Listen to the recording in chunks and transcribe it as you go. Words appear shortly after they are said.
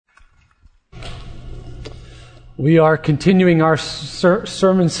We are continuing our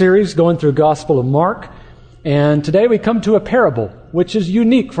sermon series going through Gospel of Mark, and today we come to a parable, which is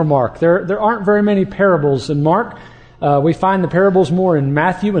unique for Mark. There aren't very many parables in Mark. We find the parables more in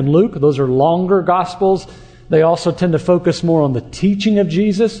Matthew and Luke. Those are longer Gospels. They also tend to focus more on the teaching of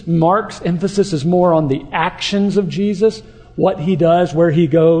Jesus. Mark's emphasis is more on the actions of Jesus, what He does, where He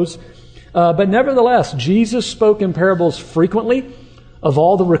goes. But nevertheless, Jesus spoke in parables frequently. Of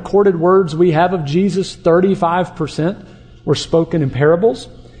all the recorded words we have of Jesus, 35% were spoken in parables.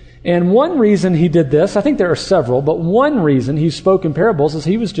 And one reason He did this, I think there are several, but one reason He spoke in parables is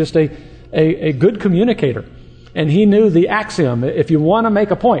He was just a good communicator. And He knew the axiom, if you want to make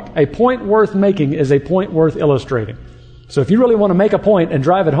a point worth making is a point worth illustrating. So if you really want to make a point and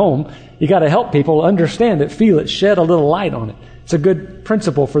drive it home, you got to help people understand it, feel it, shed a little light on it. It's a good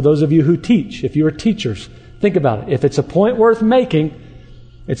principle for those of you who teach. If you are teachers, think about it. If it's a point worth making,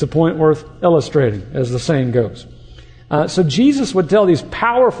 it's a point worth illustrating, as the saying goes. So Jesus would tell these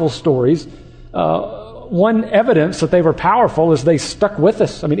powerful stories. One evidence that they were powerful is they stuck with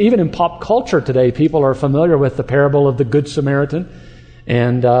us. I mean, even in pop culture today, people are familiar with the parable of the Good Samaritan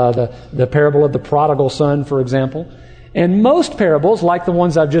and the parable of the prodigal son, for example. And most parables, like the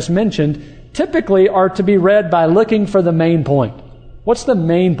ones I've just mentioned, typically are to be read by looking for the main point. What's the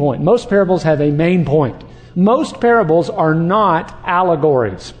main point? Most parables have a main point. Most parables are not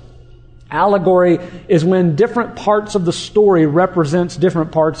allegories. Allegory is when different parts of the story represents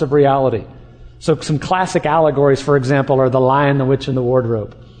different parts of reality. So some classic allegories, for example, are The Lion, the Witch, and the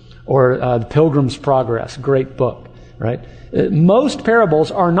Wardrobe, or The Pilgrim's Progress, great book, right? Most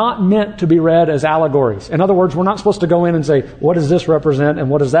parables are not meant to be read as allegories. In other words, we're not supposed to go in and say, what does this represent and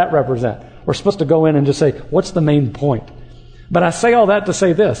what does that represent? We're supposed to go in and just say, what's the main point? But I say all that to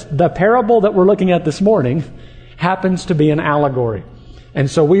say this. The parable that we're looking at this morning happens to be an allegory.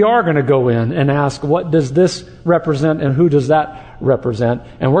 And so we are going to go in and ask, what does this represent and who does that represent?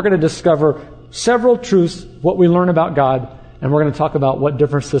 And we're going to discover several truths, what we learn about God, and we're going to talk about what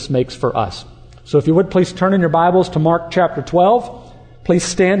difference this makes for us. So if you would, please turn in your Bibles to Mark chapter 12. Please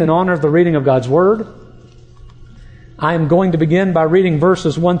stand in honor of the reading of God's Word. I am going to begin by reading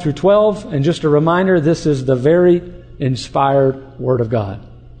verses 1 through 12. And just a reminder, this is the very inspired Word of God.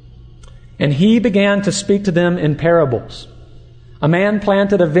 And He began to speak to them in parables. A man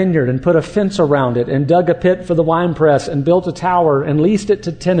planted a vineyard and put a fence around it and dug a pit for the winepress and built a tower and leased it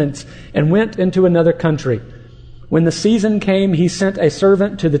to tenants and went into another country. When the season came, he sent a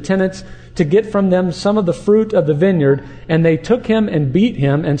servant to the tenants to get from them some of the fruit of the vineyard, and they took him and beat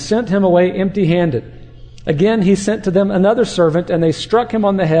him and sent him away empty-handed. Again, he sent to them another servant, and they struck him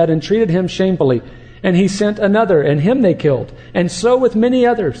on the head and treated him shamefully. And he sent another, and him they killed. And so with many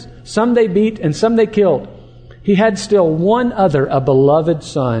others. Some they beat, and some they killed. He had still one other, a beloved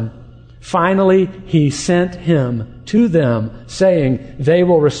son. Finally, he sent him to them, saying, they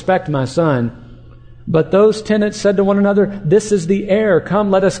will respect my son. But those tenants said to one another, this is the heir. Come,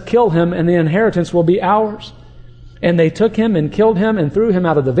 let us kill him, and the inheritance will be ours. And they took him and killed him and threw him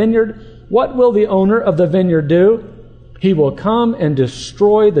out of the vineyard. What will the owner of the vineyard do? He will come and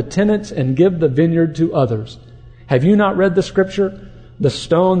destroy the tenants and give the vineyard to others. Have you not read the Scripture? The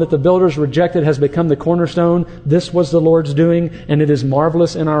stone that the builders rejected has become the cornerstone. This was the Lord's doing, and it is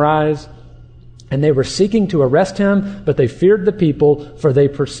marvelous in our eyes. And they were seeking to arrest him, but they feared the people, for they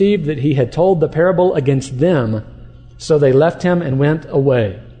perceived that he had told the parable against them. So they left him and went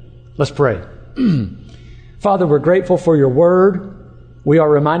away. Let's pray. Father, we're grateful for your word. We are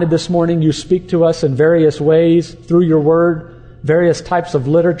reminded this morning you speak to us in various ways through your word, various types of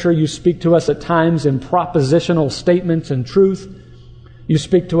literature. You speak to us at times in propositional statements and truth. You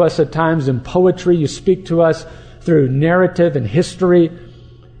speak to us at times in poetry. You speak to us through narrative and history.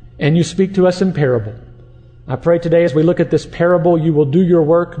 And you speak to us in parable. I pray today as we look at this parable, you will do your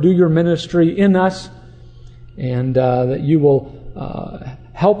work, do your ministry in us, and that you will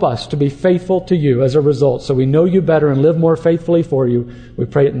help us to be faithful to you as a result, so we know you better and live more faithfully for you. We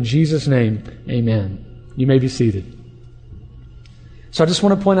pray it in Jesus' name. Amen. You may be seated. So I just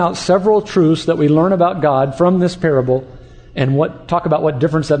want to point out several truths that we learn about God from this parable and talk about what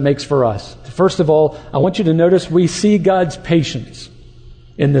difference that makes for us. First of all, I want you to notice we see God's patience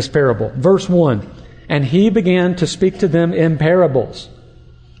in this parable. Verse 1, and he began to speak to them in parables.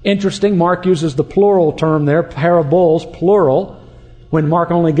 Interesting, Mark uses the plural term there, parables, plural, when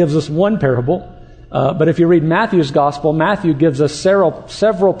Mark only gives us one parable. But if you read Matthew's gospel, Matthew gives us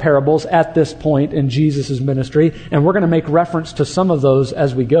several parables at this point in Jesus' ministry, and we're going to make reference to some of those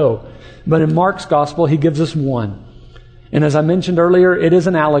as we go. But in Mark's gospel, he gives us one. And as I mentioned earlier, it is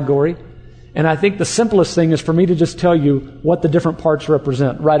an allegory. And I think the simplest thing is for me to just tell you what the different parts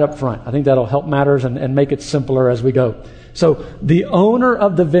represent right up front. I think that'll help matters and make it simpler as we go. So the owner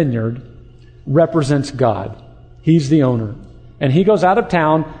of the vineyard represents God. He's the owner. And he goes out of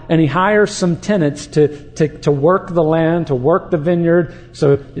town and he hires some tenants to work the land, to work the vineyard,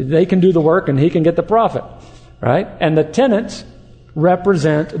 so they can do the work and he can get the profit. Right? And the tenants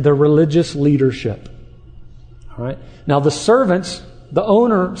represent the religious leadership. All right? Now the servants, the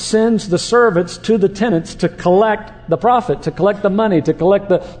owner sends the servants to the tenants to collect the profit, to collect the money, to collect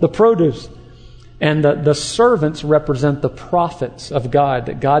the produce. And the servants represent the prophets of God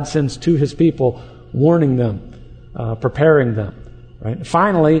that God sends to His people, warning them, preparing them. Right?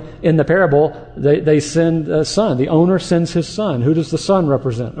 Finally, in the parable, they send a son. The owner sends his son. Who does the son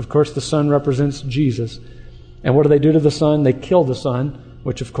represent? Of course, the son represents Jesus. And what do they do to the son? They kill the son,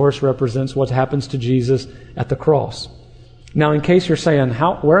 which of course represents what happens to Jesus at the cross. Now, in case you're saying,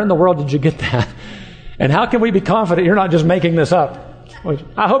 where in the world did you get that? And how can we be confident you're not just making this up?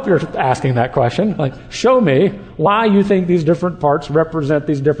 I hope you're asking that question. Like, show me why you think these different parts represent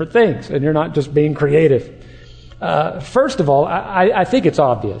these different things, and you're not just being creative. First of all, I think it's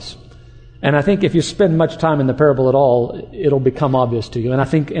obvious. And I think if you spend much time in the parable at all, it'll become obvious to you. And I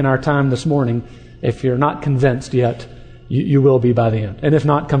think in our time this morning, if you're not convinced yet, you will be by the end. And if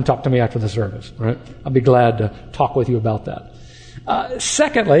not, come talk to me after the service. Right? I'll be glad to talk with you about that.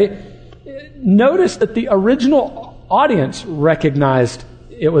 Secondly, notice that the original audience recognized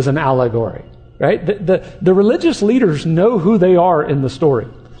it was an allegory. Right? The religious leaders know who they are in the story.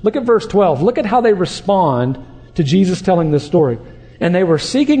 Look at verse 12. Look at how they respond to Jesus telling this story. And they were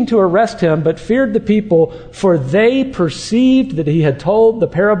seeking to arrest him, but feared the people, for they perceived that he had told the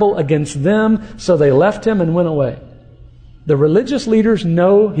parable against them, so they left him and went away. The religious leaders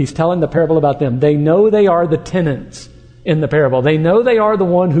know he's telling the parable about them. They know they are the tenants in the parable. They know they are the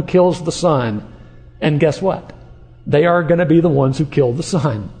one who kills the son. And guess what? They are going to be the ones who kill the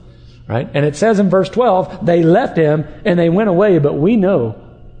son. Right? And it says in verse 12, they left him and they went away, but we know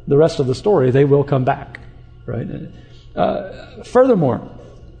the rest of the story. They will come back. Right? Furthermore,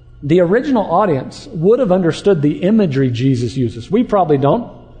 the original audience would have understood the imagery Jesus uses. We probably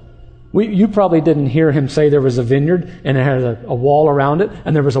don't. You probably didn't hear him say there was a vineyard and it had a wall around it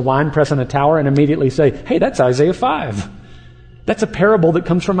and there was a wine press and a tower and immediately say, hey, that's Isaiah 5. That's a parable that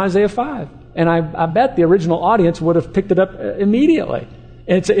comes from Isaiah 5. And I bet the original audience would have picked it up immediately.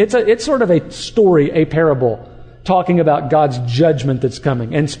 It's sort of a story, a parable, talking about God's judgment that's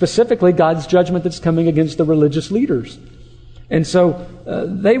coming, and specifically God's judgment that's coming against the religious leaders. And so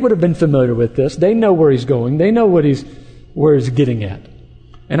they would have been familiar with this. They know where he's going. They know where he's getting at.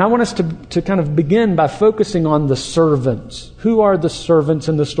 And I want us to kind of begin by focusing on the servants. Who are the servants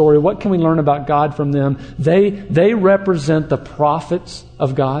in the story? What can we learn about God from them? They represent the prophets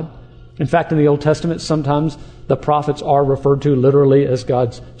of God. In fact, in the Old Testament, sometimes the prophets are referred to literally as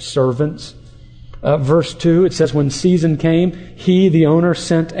God's servants. Verse 2, it says, when season came, he, the owner,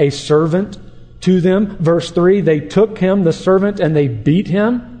 sent a servant to them. Verse 3, they took him, the servant, and they beat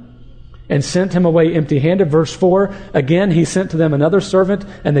him and sent him away empty-handed. Verse 4, again, he sent to them another servant,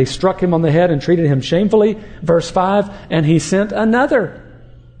 and they struck him on the head and treated him shamefully. Verse 5, and he sent another,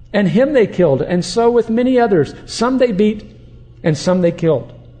 and him they killed. And so with many others, some they beat, and some they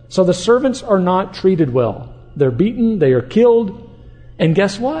killed. So the servants are not treated well. They're beaten, they are killed, and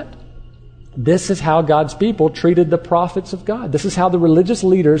guess what? This is how God's people treated the prophets of God. This is how the religious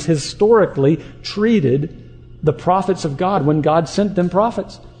leaders historically treated the prophets of God when God sent them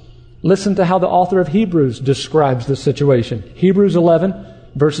prophets. Listen to how the author of Hebrews describes the situation. Hebrews 11,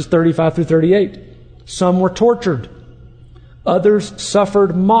 verses 35 through 38. Some were tortured. Others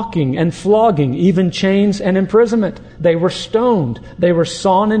suffered mocking and flogging, even chains and imprisonment. They were stoned. They were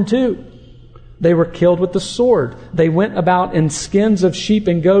sawn in two. They were killed with the sword. They went about in skins of sheep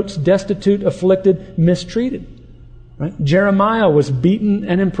and goats, destitute, afflicted, mistreated. Right? Jeremiah was beaten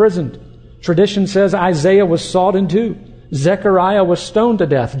and imprisoned. Tradition says Isaiah was sawed in two. Zechariah was stoned to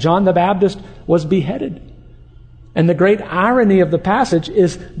death. John the Baptist was beheaded. And the great irony of the passage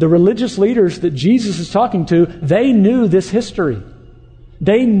is the religious leaders that Jesus is talking to, they knew this history.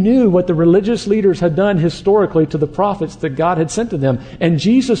 They knew what the religious leaders had done historically to the prophets that God had sent to them. And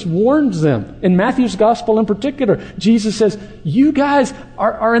Jesus warns them. In Matthew's gospel in particular, Jesus says, you guys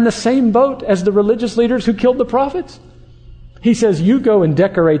are in the same boat as the religious leaders who killed the prophets. He says, you go and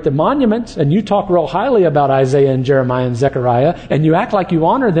decorate the monuments and you talk real highly about Isaiah and Jeremiah and Zechariah and you act like you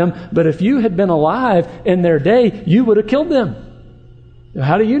honor them. But if you had been alive in their day, you would have killed them.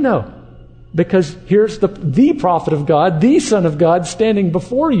 How do you know? Because here's the prophet of God, the Son of God, standing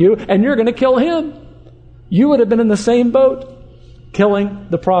before you, and you're going to kill him. You would have been in the same boat. killing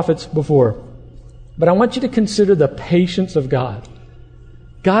the prophets before. But I want you to consider the patience of God.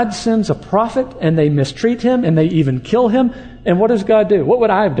 God sends a prophet and they mistreat him and they even kill him. And what does God do? What would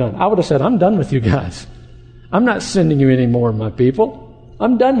I have done? I would have said, I'm done with you guys. I'm not sending you any more, my people.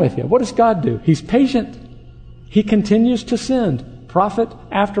 I'm done with you. What does God do? He's patient. He continues to send prophet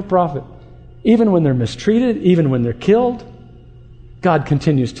after prophet. Even when they're mistreated, even when they're killed, God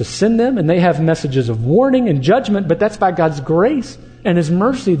continues to send them, and they have messages of warning and judgment, but that's by God's grace and His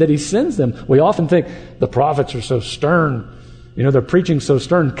mercy that He sends them. We often think the prophets are so stern. They're preaching so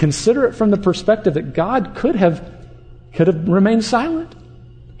stern. Consider it from the perspective that God could have remained silent.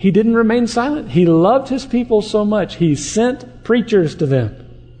 He didn't remain silent. He loved His people so much. He sent preachers to them.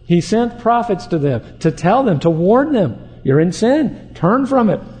 He sent prophets to them to tell them, to warn them, you're in sin. Turn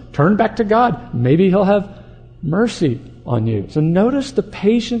from it. Turn back to God. Maybe He'll have mercy on you. So notice the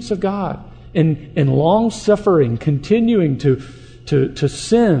patience of God in long suffering, continuing to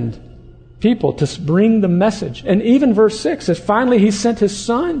send people to bring the message. And even verse 6 says, finally He sent His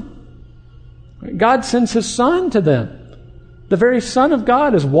Son. God sends His Son to them. The very Son of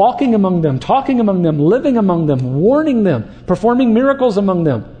God is walking among them, talking among them, living among them, warning them, performing miracles among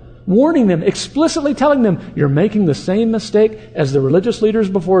them, warning them, explicitly telling them, you're making the same mistake as the religious leaders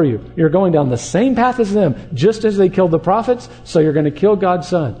before you. You're going down the same path as them. Just as they killed the prophets, so you're going to kill God's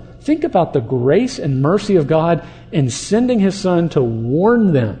Son. Think about the grace and mercy of God in sending His Son to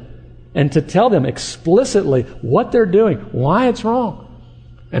warn them and to tell them explicitly what they're doing, why it's wrong,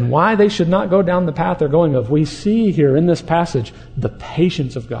 and why they should not go down the path they're going of. We see here in this passage the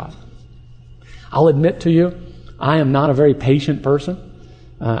patience of God. I'll admit to you, I am not a very patient person.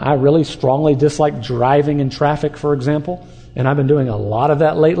 I really strongly dislike driving in traffic, for example. And I've been doing a lot of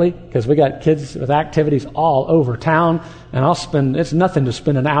that lately because we got kids with activities all over town. And it's nothing to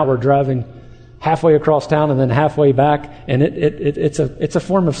spend an hour driving halfway across town and then halfway back. And it's a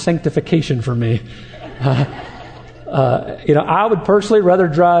form of sanctification for me. I would personally rather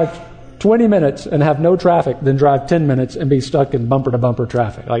drive 20 minutes and have no traffic than drive 10 minutes and be stuck in bumper-to-bumper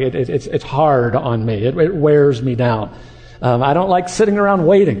traffic. Like it's hard on me. It wears me down. I don't like sitting around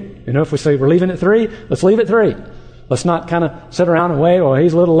waiting. If we say we're leaving at 3, let's leave at 3. Let's not kind of sit around and wait. Well,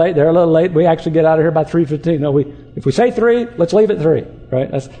 he's a little late. They're a little late. We actually get out of here by 3:15. No, if we say 3, let's leave at 3.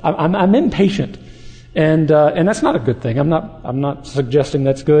 Right? I'm impatient, and that's not a good thing. I'm not suggesting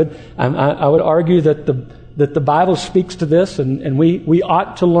that's good. I would argue that the Bible speaks to this, and we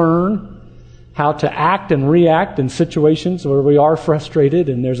ought to learn how to act and react in situations where we are frustrated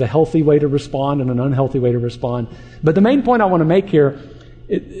and there's a healthy way to respond and an unhealthy way to respond. But the main point I want to make here,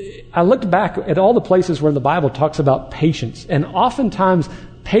 I looked back at all the places where the Bible talks about patience. And oftentimes,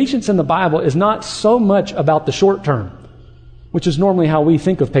 patience in the Bible is not so much about the short term, which is normally how we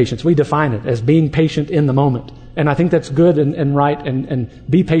think of patience. We define it as being patient in the moment. And I think that's good and right and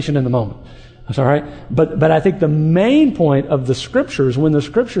be patient in the moment. That's all right. But I think the main point of the Scriptures, when the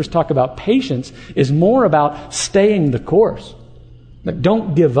Scriptures talk about patience, is more about staying the course. Like,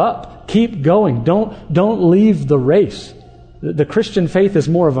 don't give up. Keep going. Don't leave the race. The Christian faith is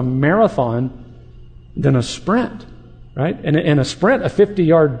more of a marathon than a sprint, right? And in a sprint, a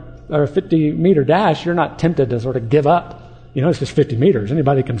 50-yard or a 50-meter dash, you're not tempted to sort of give up. It's just 50 meters.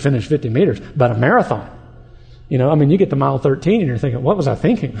 Anybody can finish 50 meters. But a marathon, you get to mile 13 and you're thinking, what was I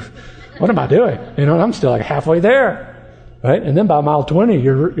thinking? What am I doing? I'm still like halfway there, right? And then by mile 20,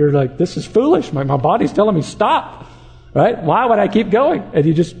 you're like, this is foolish. My body's telling me stop, right? Why would I keep going? And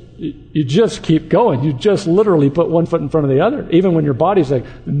you just keep going. You just literally put one foot in front of the other, even when your body's like,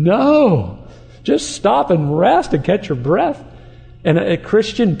 no, just stop and rest and catch your breath. And a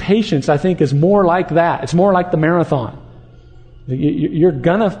Christian patience, I think, is more like that. It's more like the marathon. You're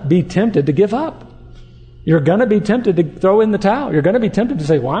gonna be tempted to give up. You're going to be tempted to throw in the towel. You're going to be tempted to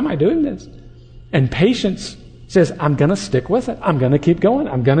say, why am I doing this? And patience says, I'm going to stick with it. I'm going to keep going.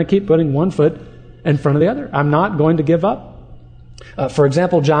 I'm going to keep putting one foot in front of the other. I'm not going to give up. For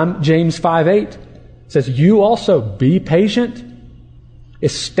example, James 5:8 says, you also be patient.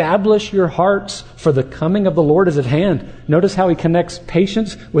 Establish your hearts, for the coming of the Lord is at hand. Notice how he connects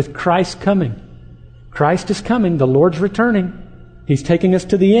patience with Christ's coming. Christ is coming. The Lord's returning. He's taking us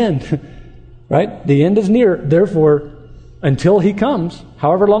to the end. Right? The end is near. Therefore, until he comes,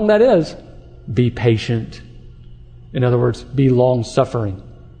 however long that is, be patient. In other words, be long-suffering.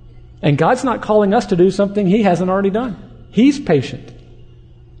 And God's not calling us to do something he hasn't already done. He's patient.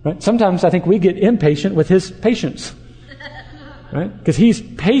 Right? Sometimes I think we get impatient with his patience. Right? Because he's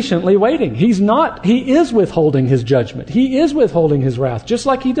patiently waiting. He is withholding his judgment. He is withholding his wrath, just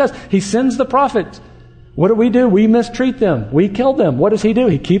like he does. He sends the prophets. What do? We mistreat them. We kill them. What does he do?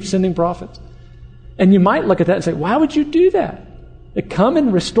 He keeps sending prophets. And you might look at that and say, why would you do that? Come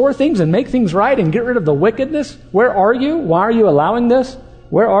and restore things and make things right and get rid of the wickedness. Where are you? Why are you allowing this?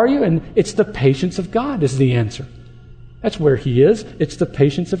 Where are you? And it's the patience of God is the answer. That's where He is. It's the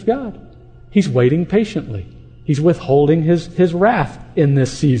patience of God. He's waiting patiently. He's withholding His wrath in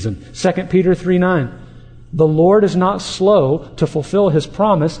this season. 2 Peter 3:9. The Lord is not slow to fulfill His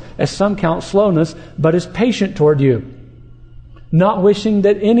promise, as some count slowness, but is patient toward you, not wishing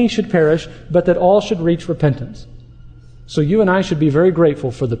that any should perish, but that all should reach repentance. So you and I should be very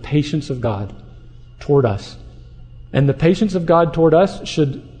grateful for the patience of God toward us. And the patience of God toward us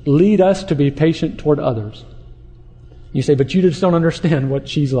should lead us to be patient toward others. You say, but you just don't understand what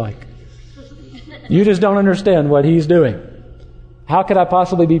she's like. You just don't understand what he's doing. How could I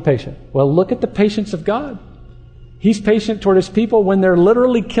possibly be patient? Well, look at the patience of God. He's patient toward His people when they're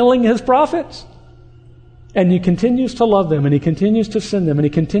literally killing His prophets. And He continues to love them, and He continues to send them, and He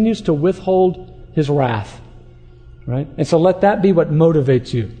continues to withhold His wrath. Right? And so let that be what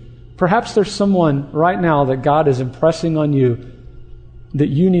motivates you. Perhaps there's someone right now that God is impressing on you that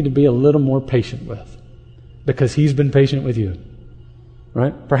you need to be a little more patient with, because He's been patient with you.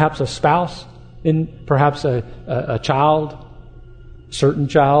 Right? Perhaps a spouse, perhaps a child, certain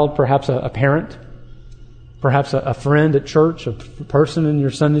child, perhaps a parent, perhaps a friend at church, a person in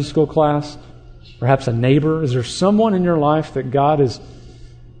your Sunday school class, perhaps a neighbor. Is there someone in your life that God is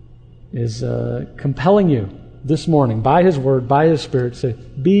compelling you this morning by His Word, by His Spirit, to say,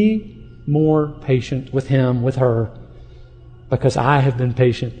 be more patient with him, with her, because I have been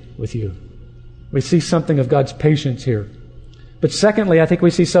patient with you. We see something of God's patience here. But secondly, I think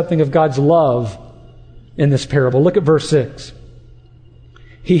we see something of God's love in this parable. Look at verse 6.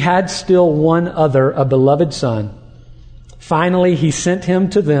 He had still one other, a beloved son. Finally, He sent him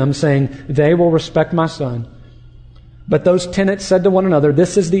to them, saying, they will respect my son. But those tenants said to one another,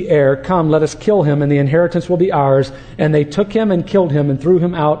 this is the heir. Come, let us kill him, and the inheritance will be ours. And they took him and killed him and threw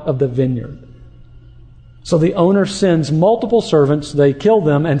him out of the vineyard. So the owner sends multiple servants. They kill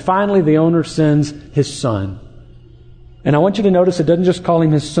them. And finally, the owner sends his son. And I want you to notice it doesn't just call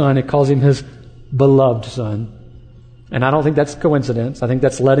him his son. It calls him his beloved son. And I don't think that's coincidence. I think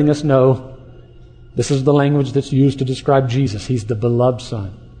that's letting us know this is the language that's used to describe Jesus. He's the beloved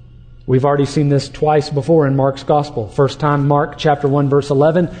son. We've already seen this twice before in Mark's Gospel. First time, Mark chapter 1, verse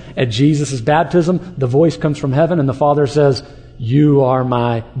 11. At Jesus' baptism, the voice comes from heaven and the Father says, you are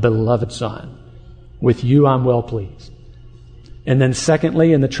my beloved Son. With you I'm well pleased. And then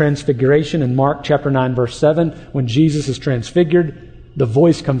secondly, in the transfiguration in Mark chapter 9, verse 7, when Jesus is transfigured, the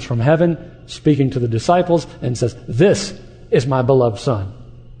voice comes from heaven speaking to the disciples and says, this is my beloved Son.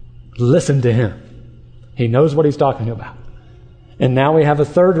 Listen to Him. He knows what He's talking about. And now we have a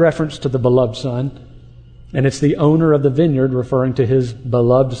third reference to the beloved Son, and it's the owner of the vineyard referring to His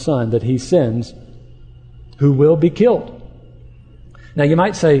beloved Son that He sends, who will be killed. Now you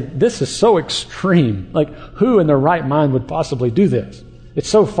might say, this is so extreme. Like, who in their right mind would possibly do this? It's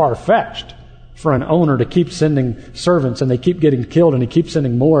so far-fetched for an owner to keep sending servants, and they keep getting killed, and he keeps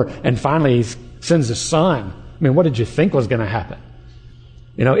sending more, and finally he sends his son. I mean, what did you think was going to happen?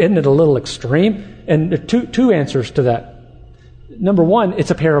 You know, isn't it a little extreme? And there are two answers to that. Number one,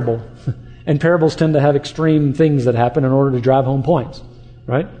 it's a parable. And parables tend to have extreme things that happen in order to drive home points.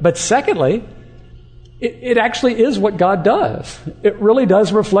 Right? But secondly, it actually is what God does. It really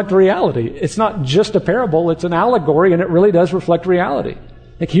does reflect reality. It's not just a parable, it's an allegory, and it really does reflect reality.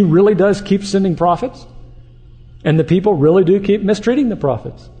 Like, He really does keep sending prophets, and the people really do keep mistreating the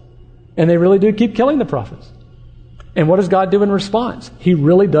prophets, and they really do keep killing the prophets. And what does God do in response? He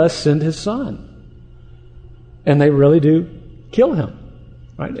really does send His Son, and they really do kill Him.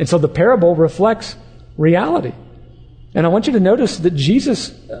 Right? And so the parable reflects reality. And I want you to notice that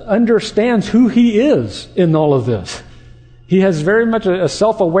Jesus understands who He is in all of this. He has very much a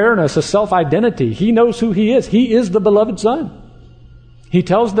self-awareness, a self-identity. He knows who He is. He is the beloved Son. He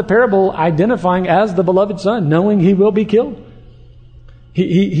tells the parable identifying as the beloved Son, knowing He will be killed.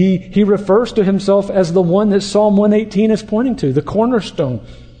 He refers to Himself as the one that Psalm 118 is pointing to, the cornerstone.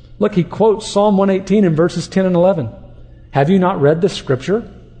 Look, he quotes Psalm 118 in verses 10 and 11. Have you not read the Scripture?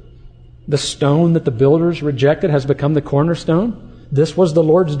 The stone that the builders rejected has become the cornerstone. This was the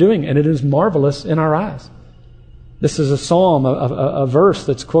Lord's doing, and it is marvelous in our eyes. This is a psalm, a verse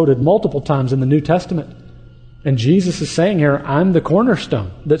that's quoted multiple times in the New Testament. And Jesus is saying here, I'm the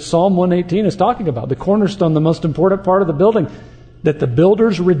cornerstone that Psalm 118 is talking about. The cornerstone, the most important part of the building that the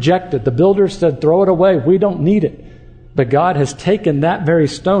builders rejected. The builders said, throw it away. We don't need it. But God has taken that very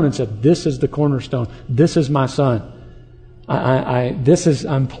stone and said, this is the cornerstone. This is my Son.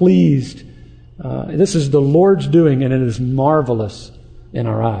 I'm pleased. This is the Lord's doing, and it is marvelous in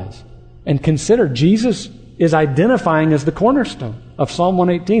our eyes. And consider, Jesus is identifying as the cornerstone of Psalm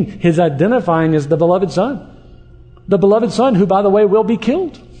 118. He's identifying as the beloved Son. The beloved Son who, by the way, will be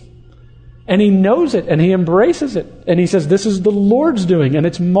killed. And he knows it and he embraces it. And he says, this is the Lord's doing. And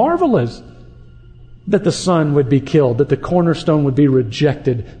it's marvelous that the Son would be killed, that the cornerstone would be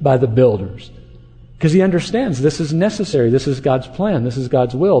rejected by the builders. Because he understands this is necessary. This is God's plan. This is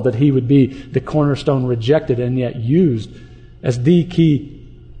God's will, that he would be the cornerstone rejected and yet used as the key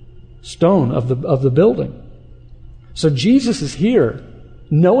stone of the building. So Jesus is here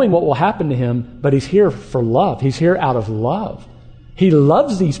knowing what will happen to him, but he's here for love. He's here out of love. He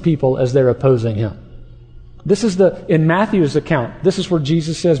loves these people as they're opposing him. This is in Matthew's account, this is where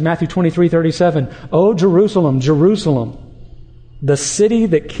Jesus says, Matthew 23:37, "O Jerusalem, Jerusalem, the city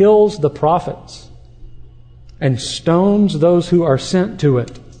that kills the prophets and stones those who are sent to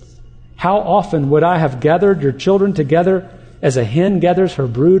it. How often would I have gathered your children together as a hen gathers her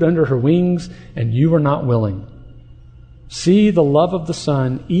brood under her wings, and you were not willing. See the love of the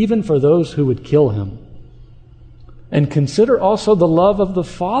Son, even for those who would kill him. And consider also the love of the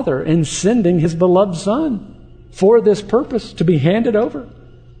Father in sending his beloved Son for this purpose, to be handed over.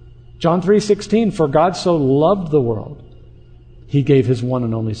 John 3:16, for God so loved the world, he gave his one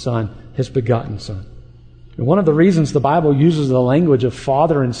and only Son, his begotten Son." And one of the reasons the Bible uses the language of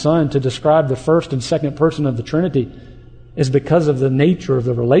Father and Son to describe the first and second person of the Trinity is because of the nature of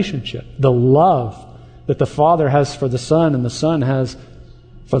the relationship, the love that the Father has for the Son and the Son has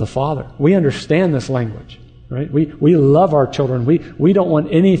for the Father. We understand this language, right? We love our children. We don't want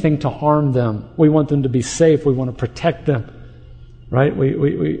anything to harm them. We want them to be safe. We want to protect them, right?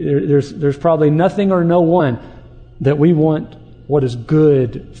 There's probably nothing or no one that we want what is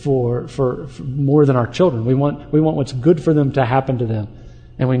good for more than our children. We want what's good for them to happen to them.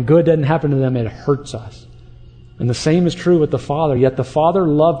 And when good doesn't happen to them, it hurts us. And the same is true with the Father. Yet the Father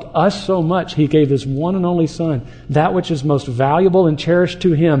loved us so much, he gave his one and only Son. That which is most valuable and cherished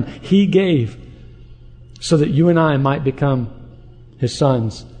to him, he gave so that you and I might become his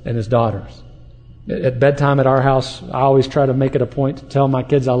sons and his daughters. At bedtime at our house, I always try to make it a point to tell my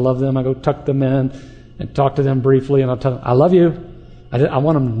kids I love them. I go tuck them in and talk to them briefly, and I'll tell them, I love you. I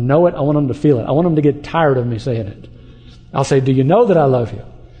want them to know it. I want them to feel it. I want them to get tired of me saying it. I'll say, do you know that I love you?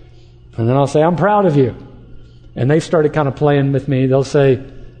 And then I'll say, I'm proud of you. And they started kind of playing with me. They'll say,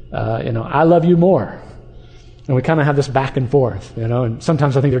 I love you more. And we kind of have this back and forth, and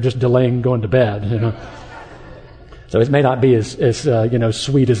sometimes I think they're just delaying going to bed, So it may not be as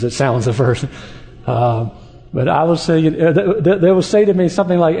sweet as it sounds at first. But I will say, they will say to me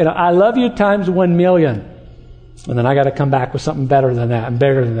something like, I love you times 1,000,000. And then I got to come back with something better than that and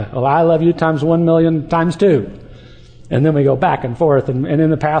bigger than that. Well, I love you times 1,000,000 times 2. And then we go back and forth. And in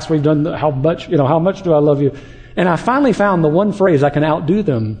the past we've done how much do I love you? And I finally found the one phrase I can outdo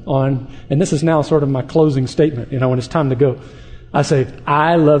them on. And this is now sort of my closing statement, when it's time to go. I say,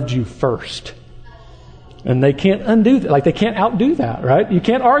 I loved you first. And they can't undo that. Like they can't outdo that, right? You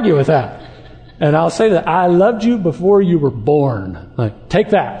can't argue with that. And I'll say that I loved you before you were born. Like, take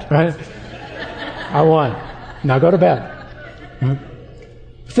that, right? I won. Now go to bed.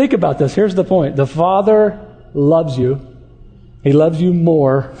 Think about this. Here's the point. The Father loves you. He loves you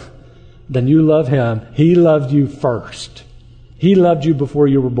more than you love him. He loved you first. He loved you before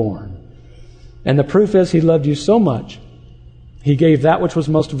you were born. And the proof is he loved you so much, he gave that which was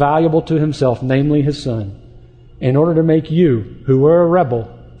most valuable to himself, namely his Son, in order to make you, who were a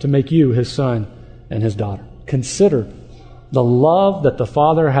rebel, to make you his son and his daughter. Consider the love that the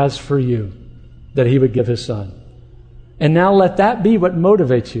Father has for you, that he would give his Son. And now let that be what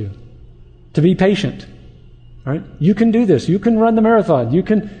motivates you to be patient. Right? You can do this. You can run the marathon. You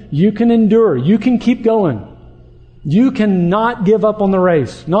can endure. You can keep going. You can not give up on the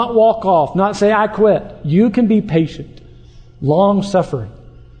race, not walk off, not say, I quit. You can be patient, long-suffering.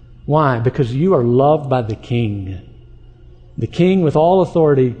 Why? Because you are loved by the King. The King with all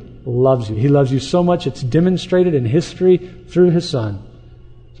authority loves you. He loves you so much it's demonstrated in history through his Son.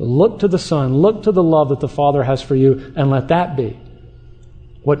 So look to the Son, look to the love that the Father has for you, and let that be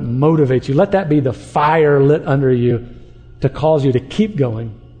what motivates you. Let that be the fire lit under you to cause you to keep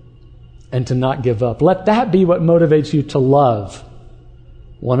going and to not give up. Let that be what motivates you to love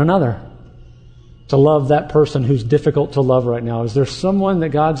one another, to love that person who's difficult to love right now. Is there someone that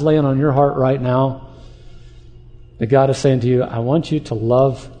God's laying on your heart right now that God is saying to you, I want you to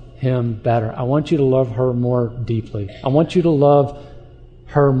love him better. I want you to love her more deeply. I want you to love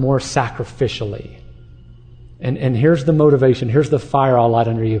her more sacrificially. And here's the motivation. Here's the fire I'll light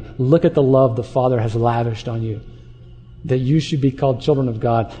under you. Look at the love the Father has lavished on you, that you should be called children of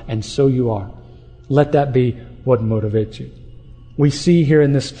God, and so you are. Let that be what motivates you. We see here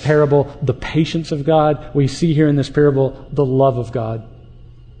in this parable the patience of God. We see here in this parable the love of God.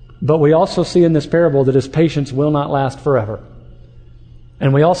 But we also see in this parable that His patience will not last forever.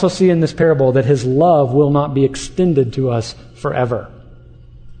 And we also see in this parable that His love will not be extended to us forever.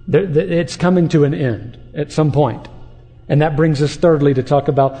 It's coming to an end at some point. And that brings us thirdly to talk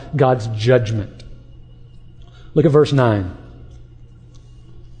about God's judgment. Look at verse 9.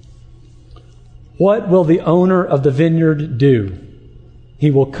 What will the owner of the vineyard do? He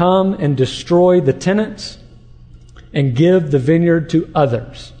will come and destroy the tenants and give the vineyard to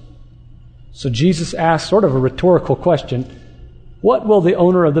others. So Jesus asks sort of a rhetorical question. What will the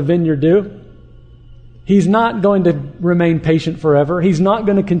owner of the vineyard do? He's not going to remain patient forever. He's not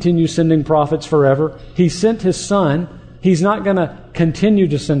going to continue sending prophets forever. He sent His Son. He's not going to continue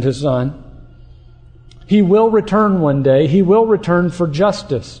to send His Son. He will return one day. He will return for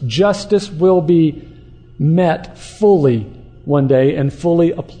justice. Justice will be met fully one day and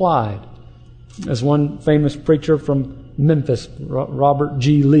fully applied. As one famous preacher from Memphis, Robert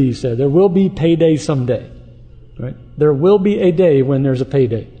G. Lee, said, there will be payday someday. Right? There will be a day when there's a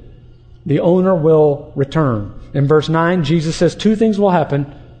payday. The owner will return. In verse 9, Jesus says two things will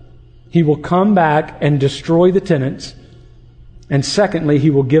happen. He will come back and destroy the tenants. And secondly,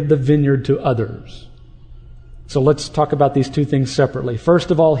 He will give the vineyard to others. So let's talk about these two things separately. First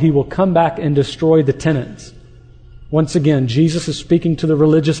of all, He will come back and destroy the tenants. Once again, Jesus is speaking to the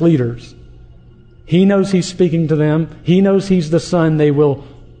religious leaders. He knows He's speaking to them. He knows He's the Son they will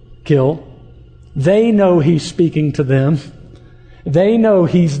kill. They know He's speaking to them. They know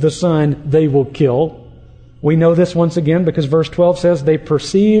He's the Son they will kill. We know this once again because verse 12 says, they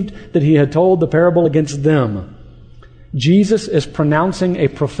perceived that He had told the parable against them. Jesus is pronouncing a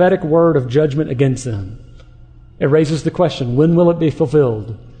prophetic word of judgment against them. It raises the question, when will it be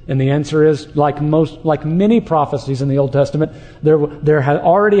fulfilled? And the answer is, like many prophecies in the Old Testament, there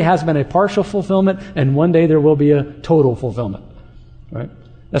already has been a partial fulfillment, and one day there will be a total fulfillment. Right?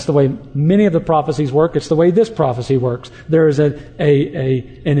 That's the way many of the prophecies work. It's the way this prophecy works. There is an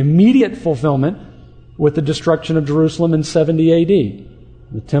immediate fulfillment with the destruction of Jerusalem in 70 A.D.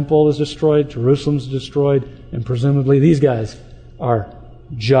 The temple is destroyed, Jerusalem is destroyed, and presumably these guys are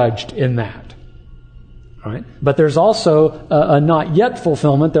judged in that. All right? But there's also a not yet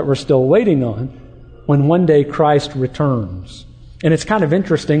fulfillment that we're still waiting on when one day Christ returns. And it's kind of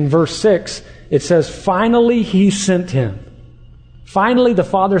interesting. Verse 6, it says, finally He sent Him. Finally the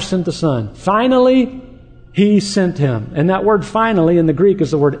Father sent the Son. Finally He sent Him. And that word finally in the Greek is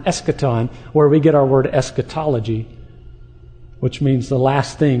the word eschaton, where we get our word eschatology, which means the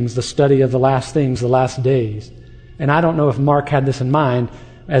last things, the study of the last things, the last days. And I don't know if Mark had this in mind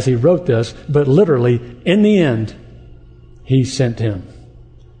as he wrote this, but literally, in the end, He sent Him.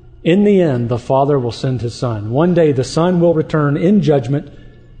 In the end, the Father will send His Son. One day, the Son will return in judgment.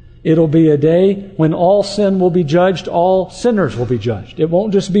 It'll be a day when all sin will be judged, all sinners will be judged. It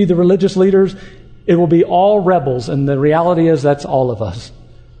won't just be the religious leaders, it will be all rebels, and the reality is that's all of us.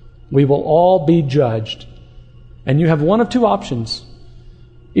 We will all be judged. And you have one of two options.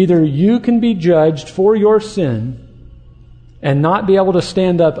 Either you can be judged for your sin and not be able to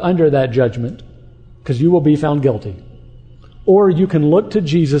stand up under that judgment because you will be found guilty. Or you can look to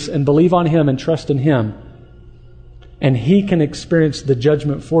Jesus and believe on Him and trust in Him, and He can experience the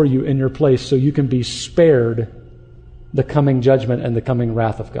judgment for you in your place so you can be spared the coming judgment and the coming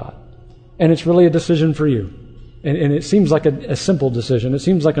wrath of God. And it's really a decision for you. And it seems like a simple decision. It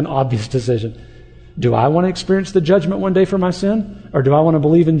seems like an obvious decision. Do I want to experience the judgment one day for my sin? Or do I want to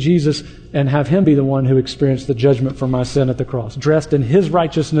believe in Jesus and have Him be the one who experienced the judgment for my sin at the cross, dressed in His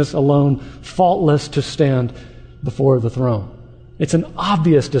righteousness alone, faultless to stand before the throne? It's an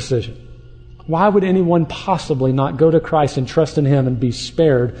obvious decision. Why would anyone possibly not go to Christ and trust in Him and be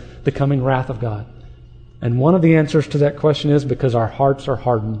spared the coming wrath of God? And one of the answers to that question is because our hearts are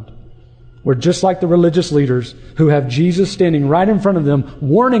hardened. We're just like the religious leaders who have Jesus standing right in front of them,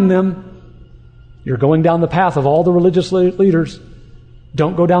 warning them, you're going down the path of all the religious leaders.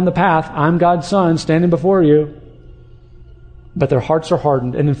 Don't go down the path. I'm God's Son standing before you. But their hearts are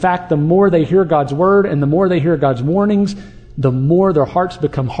hardened. And in fact, the more they hear God's word and the more they hear God's warnings, the more their hearts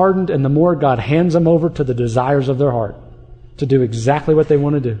become hardened and the more God hands them over to the desires of their heart to do exactly what they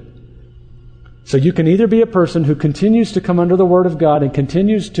want to do. So you can either be a person who continues to come under the word of God and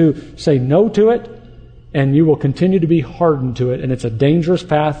continues to say no to it, and you will continue to be hardened to it, and it's a dangerous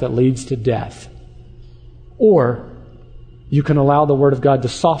path that leads to death. Or you can allow the Word of God to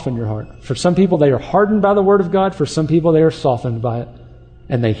soften your heart. For some people, they are hardened by the Word of God. For some people, they are softened by it.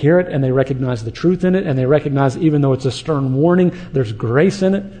 And they hear it, and they recognize the truth in it, and they recognize even though it's a stern warning, there's grace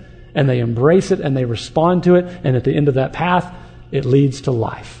in it, and they embrace it, and they respond to it, and at the end of that path, it leads to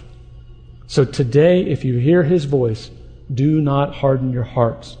life. So today, if you hear His voice, do not harden your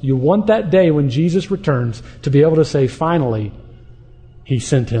hearts. You want that day when Jesus returns to be able to say, finally, He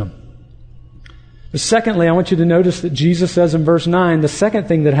sent Him. Secondly, I want you to notice that Jesus says in verse 9, the second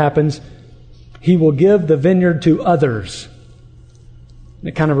thing that happens, He will give the vineyard to others. And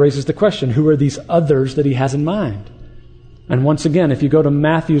it kind of raises the question, who are these others that He has in mind? And once again, if you go to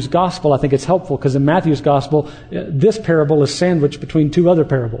Matthew's Gospel, I think it's helpful because in Matthew's Gospel, this parable is sandwiched between two other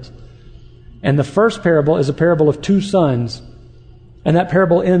parables. And the first parable is a parable of two sons. And that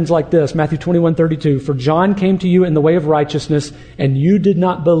parable ends like this, Matthew 21:32. For John came to you in the way of righteousness, and you did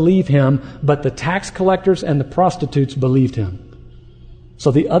not believe him, but the tax collectors and the prostitutes believed him. So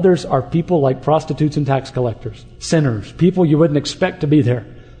the others are people like prostitutes and tax collectors, sinners, people you wouldn't expect to be there.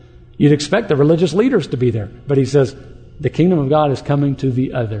 You'd expect the religious leaders to be there. But He says, the kingdom of God is coming to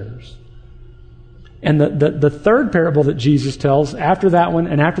the others. And the third parable that Jesus tells, after that one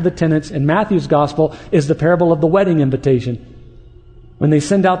and after the tenants in Matthew's Gospel, is the parable of the wedding invitation. When they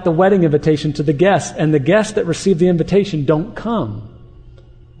send out the wedding invitation to the guests, and the guests that receive the invitation don't come.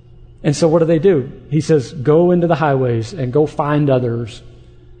 And so what do? He says, go into the highways and go find others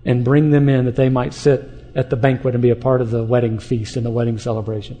and bring them in that they might sit at the banquet and be a part of the wedding feast and the wedding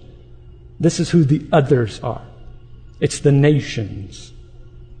celebration. This is who the others are. It's the nations.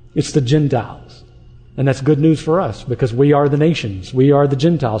 It's the Gentiles. And that's good news for us because we are the nations. We are the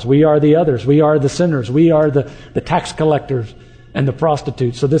Gentiles. We are the others. We are the sinners. We are the tax collectors and the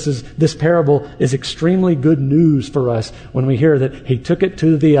prostitutes. So this parable is extremely good news for us when we hear that He took it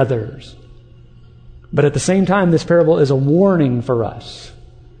to the others. But at the same time, this parable is a warning for us.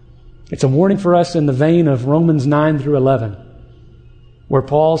 It's a warning for us in the vein of Romans 9 through 11, where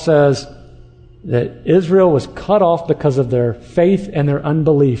Paul says that Israel was cut off because of their faith and their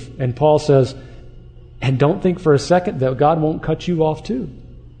unbelief. And Paul says, and don't think for a second that God won't cut you off too,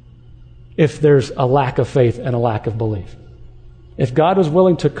 if there's a lack of faith and a lack of belief. If God was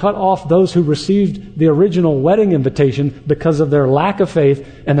willing to cut off those who received the original wedding invitation because of their lack of faith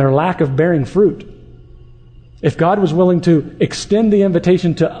and their lack of bearing fruit, if God was willing to extend the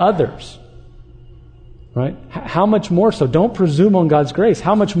invitation to others, right? How much more so? Don't presume on God's grace.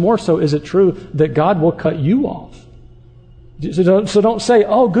 How much more so is it true that God will cut you off? So don't say,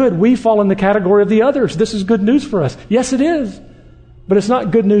 oh, good, we fall in the category of the others. This is good news for us. Yes, it is. But it's not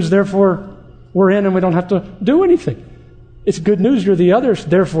good news, therefore we're in and we don't have to do anything. It's good news you're the others,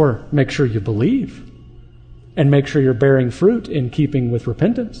 therefore make sure you believe. And make sure you're bearing fruit in keeping with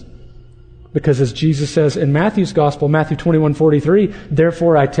repentance. Because as Jesus says in Matthew's Gospel, Matthew 21:43,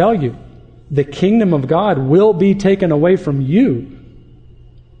 therefore I tell you, the kingdom of God will be taken away from you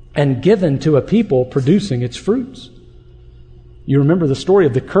and given to a people producing its fruits. You remember the story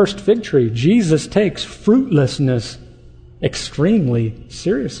of the cursed fig tree. Jesus takes fruitlessness extremely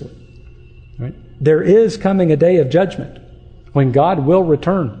seriously. Right? There is coming a day of judgment when God will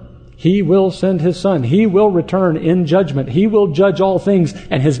return. He will send His Son. He will return in judgment. He will judge all things,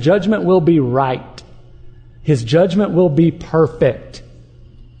 and His judgment will be right. His judgment will be perfect.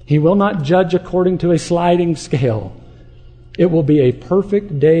 He will not judge according to a sliding scale. It will be a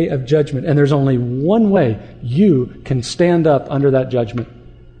perfect day of judgment. And there's only one way you can stand up under that judgment.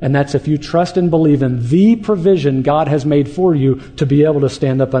 And that's if you trust and believe in the provision God has made for you to be able to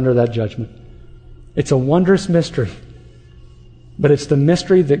stand up under that judgment. It's a wondrous mystery. But it's the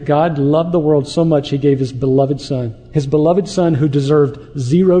mystery that God loved the world so much He gave His beloved Son. His beloved Son who deserved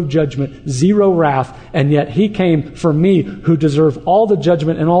zero judgment, zero wrath, and yet He came for me who deserve all the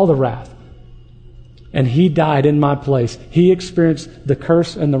judgment and all the wrath. And He died in my place. He experienced the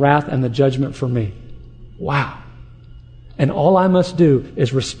curse and the wrath and the judgment for me. Wow. And all I must do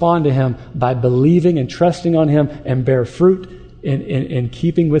is respond to Him by believing and trusting on Him and bear fruit in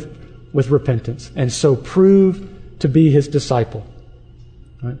keeping with repentance. And so prove to be His disciple.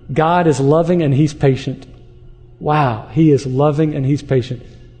 Right? God is loving and He's patient. Wow, He is loving and He's patient.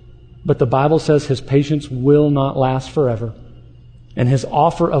 But the Bible says His patience will not last forever. And His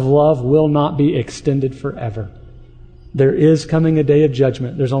offer of love will not be extended forever. There is coming a day of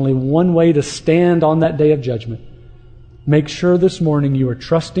judgment. There's only one way to stand on that day of judgment. Make sure this morning you are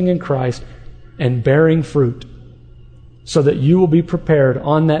trusting in Christ and bearing fruit so that you will be prepared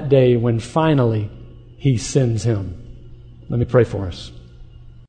on that day when finally He sends Him. Let me pray for us.